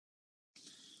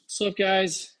What's up,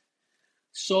 guys?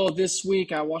 So this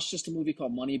week I watched just a movie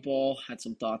called Moneyball, had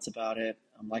some thoughts about it.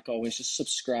 Like always, just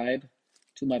subscribe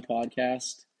to my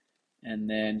podcast and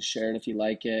then share it if you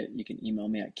like it. You can email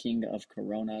me at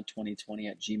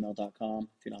kingofcorona2020@gmail.com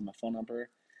if you don't have my phone number.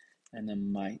 And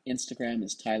then my Instagram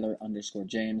is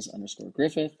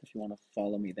Tyler_James_Griffith if you want to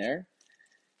follow me there.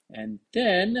 And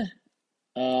then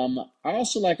I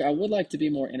would like to be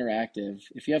more interactive.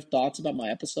 If you have thoughts about my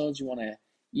episodes, you want to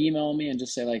email me and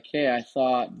just say like, hey, I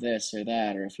thought this or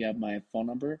that, or if you have my phone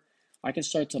number, I can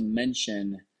start to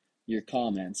mention your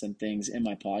comments and things in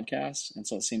my podcast. And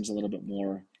so it seems a little bit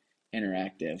more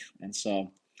interactive. And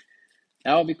so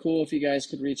that would be cool if you guys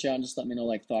could reach out and just let me know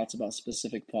like thoughts about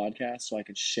specific podcasts so I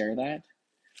could share that.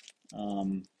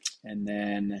 And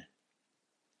then,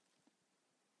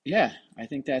 yeah, I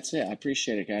think that's it. I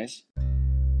appreciate it, guys.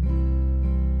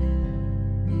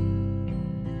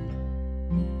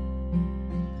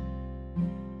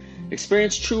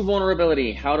 Experience true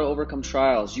vulnerability, how to overcome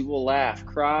trials. You will laugh,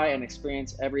 cry, and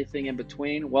experience everything in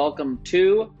between. Welcome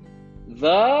to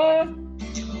the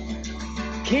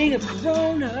King of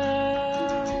Corona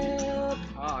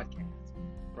podcast,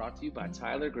 brought to you by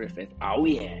Tyler Griffith. Oh,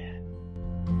 yeah.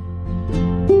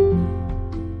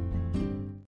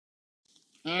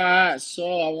 All right,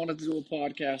 so I wanted to do a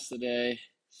podcast today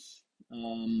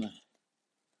I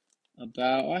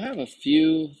have a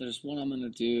few. There's one I'm going to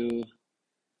do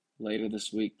later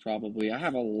this week, probably. I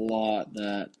have a lot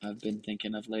that I've been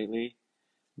thinking of lately,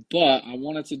 but I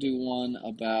wanted to do one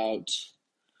about.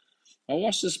 I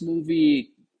watched this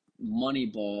movie,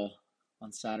 Moneyball,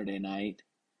 on Saturday night.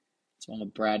 It's one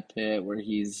with Brad Pitt where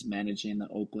he's managing the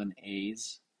Oakland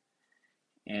A's.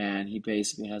 And he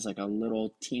basically has like a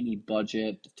little teeny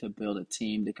budget to build a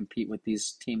team to compete with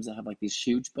these teams that have like these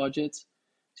huge budgets.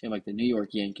 So you have like the New York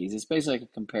Yankees. It's basically like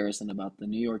a comparison about the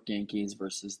New York Yankees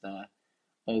versus the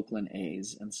Oakland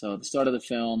A's. And so at the start of the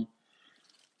film,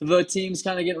 the team's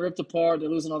kind of getting ripped apart. They're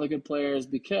losing all the good players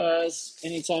because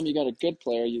anytime you got a good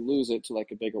player, you lose it to like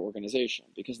a bigger organization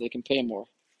because they can pay more.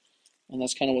 And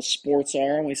that's kind of what sports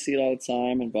are. And we see it all the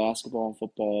time in basketball and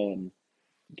football. And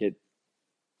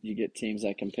you get teams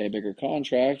that can pay bigger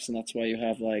contracts. And that's why you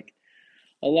have like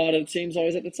a lot of teams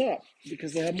always at the top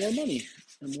because they have more money.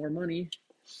 And more money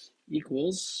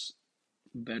equals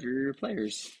better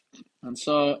players. And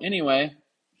so anyway,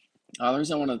 the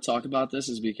reason I want to talk about this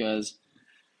is because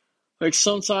like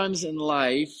sometimes in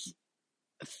life,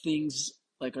 things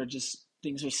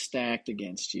things are stacked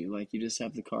against you. Like you just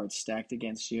have the cards stacked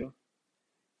against you.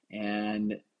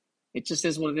 And it just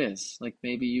is what it is. Like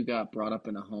maybe you got brought up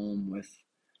in a home with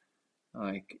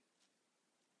like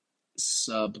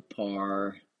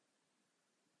subpar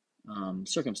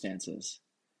circumstances.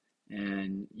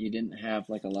 And you didn't have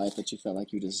like a life that you felt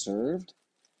like you deserved.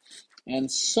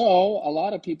 And so a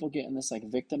lot of people get in this like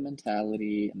victim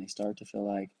mentality and they start to feel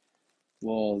like,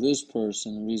 well, this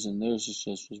person, the reason they're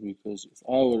successful is because if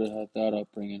I would have had that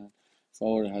upbringing, if I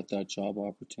would have had that job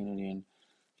opportunity, and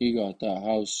he got that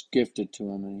house gifted to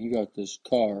him, and he got this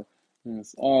car, and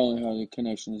if I only had the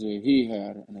connections that he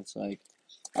had, and it's like,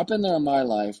 I've been there in my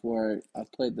life where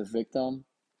I've played the victim,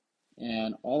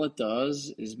 and all it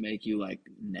does is make you like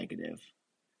negative.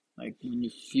 Like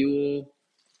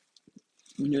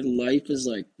when your life is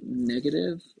like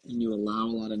negative, and you allow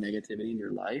a lot of negativity in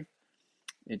your life,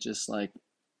 it just like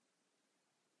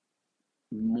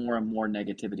more and more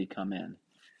negativity come in.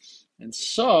 And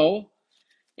so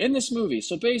in this movie,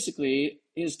 so basically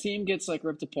his team gets like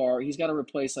ripped apart. He's got to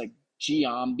replace like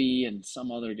Giambi and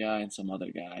some other guy and some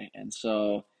other guy. And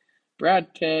so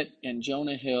Brad Pitt and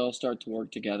Jonah Hill start to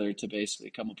work together to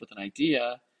basically come up with an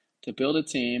idea to build a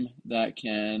team that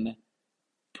can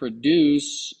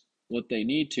produce what they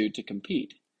need to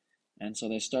compete. And so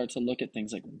they start to look at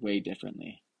things like way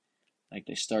differently. Like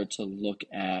they start to look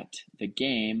at the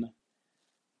game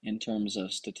in terms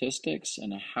of statistics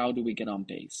and how do we get on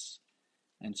base.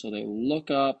 And so they look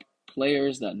up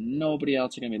players that nobody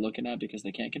else are going to be looking at because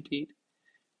they can't compete.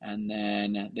 And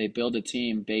then they build a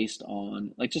team based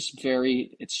on, like, it's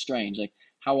strange. Like,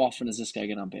 how often does this guy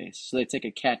get on base? So they take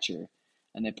a catcher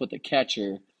and they put the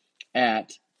catcher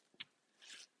at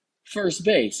first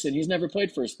base. And he's never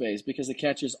played first base because the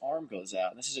catcher's arm goes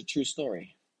out. This is a true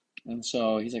story. And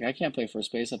so he's like, I can't play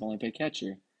first base. I've only played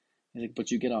catcher. He's like,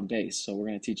 but you get on base. So we're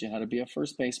going to teach you how to be a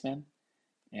first baseman.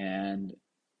 And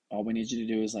all we need you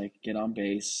to do is like get on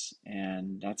base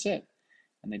and that's it.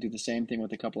 And they do the same thing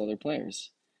with a couple other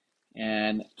players.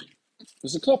 And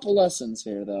there's a couple lessons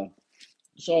here though.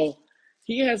 So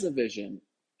he has a vision.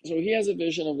 So he has a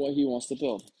vision of what he wants to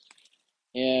build.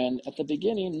 And at the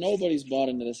beginning, nobody's bought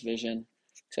into this vision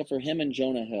except for him and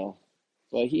Jonah Hill.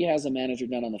 But he has a manager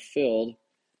down on the field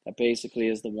that basically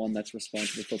is the one that's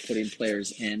responsible for putting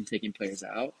players in, taking players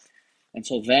out. And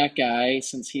so that guy,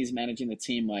 since he's managing the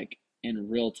team like in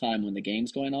real time when the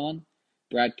game's going on,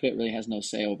 Brad Pitt really has no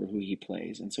say over who he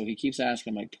plays. And so he keeps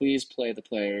asking, like, please play the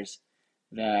players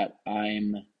that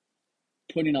I'm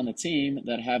putting on the team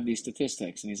that have these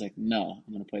statistics. And he's like, no,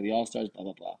 I'm going to play the All Stars, blah,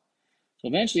 blah, blah. So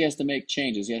eventually he has to make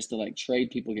changes. He has to like trade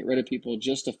people, get rid of people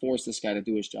just to force this guy to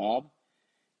do his job.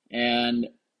 And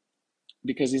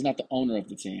because he's not the owner of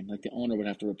the team, like the owner would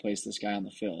have to replace this guy on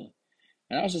the field.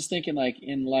 And I was just thinking, like,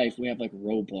 in life, we have like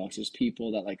roadblocks. There's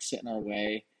people that like sit in our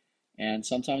way. And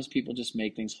sometimes people just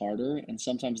make things harder. And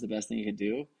sometimes the best thing you could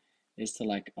do is to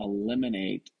like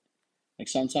eliminate, like,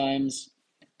 sometimes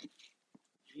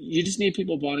you just need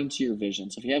people bought into your vision.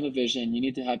 So if you have a vision, you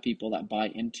need to have people that buy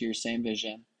into your same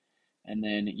vision. And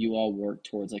then you all work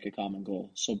towards like a common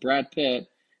goal. So Brad Pitt,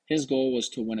 his goal was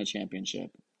to win a championship.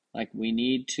 Like, we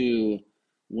need to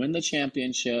win the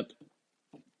championship,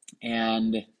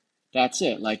 and that's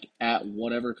it. Like, at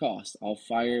whatever cost, I'll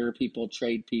fire people,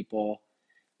 trade people,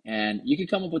 and you can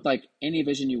come up with like any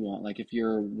vision you want. Like, if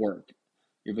your work,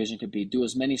 your vision could be do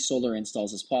as many solar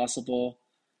installs as possible,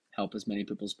 help as many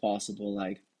people as possible,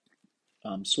 like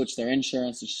switch their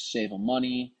insurance to save them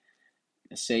money,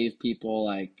 save people,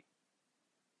 like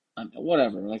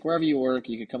whatever. Like, wherever you work,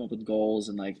 you can come up with goals,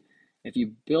 and like if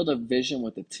you build a vision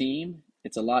with a team,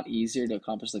 it's a lot easier to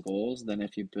accomplish the goals than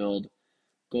if you build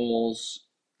goals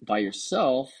by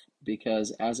yourself,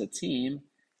 because as a team,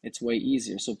 it's way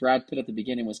easier. So Brad Pitt at the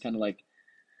beginning was kind of like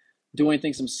doing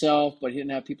things himself, but he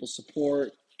didn't have people's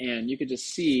support, and you could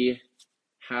just see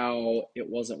how it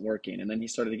wasn't working. And then he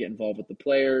started to get involved with the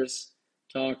players,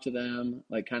 talk to them,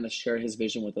 like kind of share his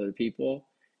vision with other people.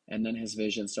 And then his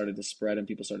vision started to spread and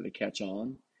people started to catch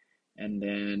on. And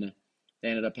then they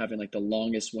ended up having like the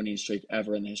longest winning streak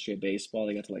ever in the history of baseball.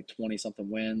 They got to like 20 something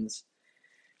wins.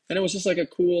 And it was just like a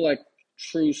cool, like,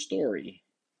 true story.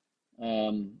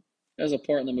 There's a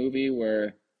part in the movie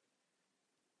where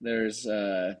there's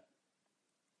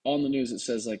on the news it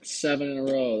says like 7 in a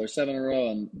row. There's 7 in a row,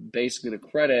 and basically the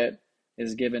credit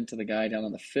is given to the guy down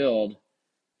on the field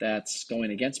that's going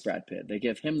against Brad Pitt. They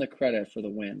give him the credit for the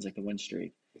wins, like the win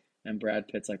streak. And Brad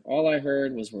Pitt's like, all I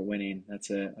heard was we're winning. That's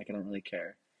it. Like, I don't really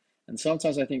care. And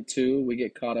sometimes I think too, we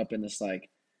get caught up in this like,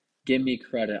 give me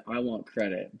credit, I want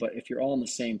credit. But if you're all on the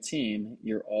same team,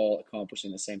 you're all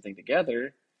accomplishing the same thing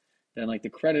together, then like the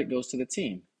credit goes to the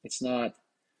team. It's not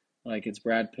like it's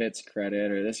Brad Pitt's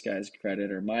credit or this guy's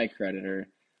credit or my credit or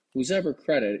whose ever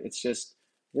credit. It's just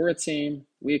we're a team,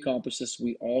 we accomplish this,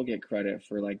 we all get credit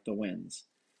for like the wins.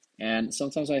 And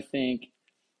sometimes I think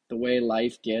the way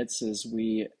life gets is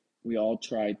we all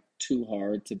try too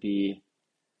hard to be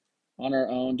on our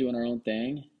own, doing our own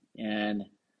thing, and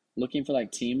looking for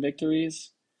like team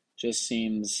victories just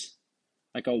seems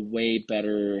like a way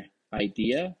better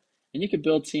idea. And you could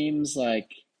build teams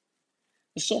like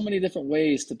there's so many different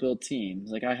ways to build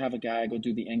teams. Like, I have a guy I go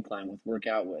do the incline with, work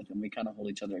out with, and we kind of hold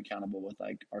each other accountable with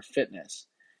like our fitness.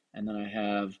 And then I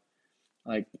have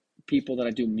like people that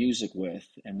I do music with,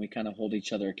 and we kind of hold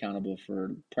each other accountable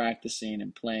for practicing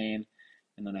and playing.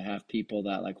 And then I have people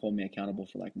that like hold me accountable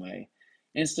for like my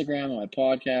Instagram and my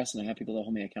podcast, and I have people that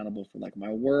hold me accountable for like my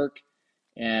work.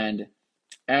 And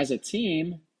as a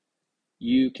team,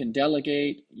 you can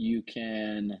delegate, you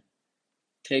can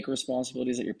take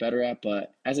responsibilities that you're better at,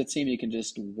 but as a team, you can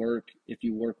just work. If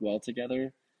you work well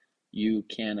together, you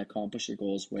can accomplish your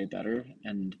goals way better.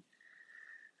 And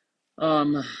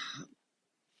um,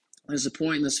 there's a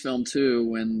point in this film too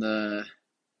when the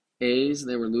A's,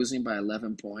 they were losing by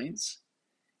 11 points.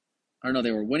 Or no,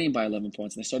 they were winning by 11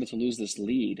 points, and they started to lose this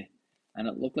lead. And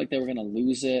it looked like they were going to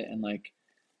lose it, and like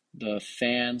the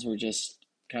fans were just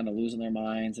kind of losing their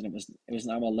minds, and it was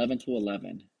now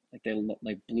 11-11. Like they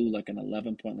like blew like an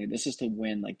 11-point lead. This is to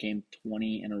win like game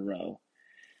 20 in a row.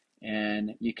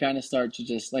 And you kind of start to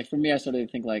just like, for me, I started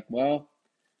to think like, well,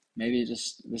 maybe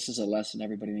just this is a lesson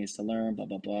everybody needs to learn, blah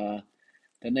blah blah.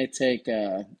 Then they take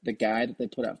the guy that they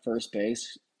put at first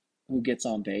base, who gets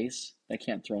on base, that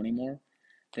can't throw anymore.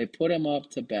 They put him up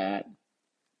to bat.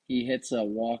 He hits a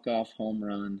walk-off home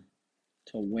run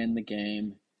to win the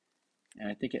game,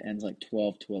 and I think it ends like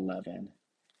 12-11. And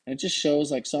it just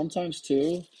shows like sometimes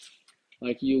too,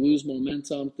 like you lose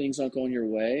momentum, things aren't going your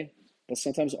way, but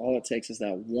sometimes all it takes is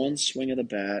that one swing of the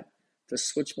bat to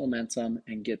switch momentum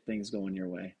and get things going your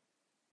way.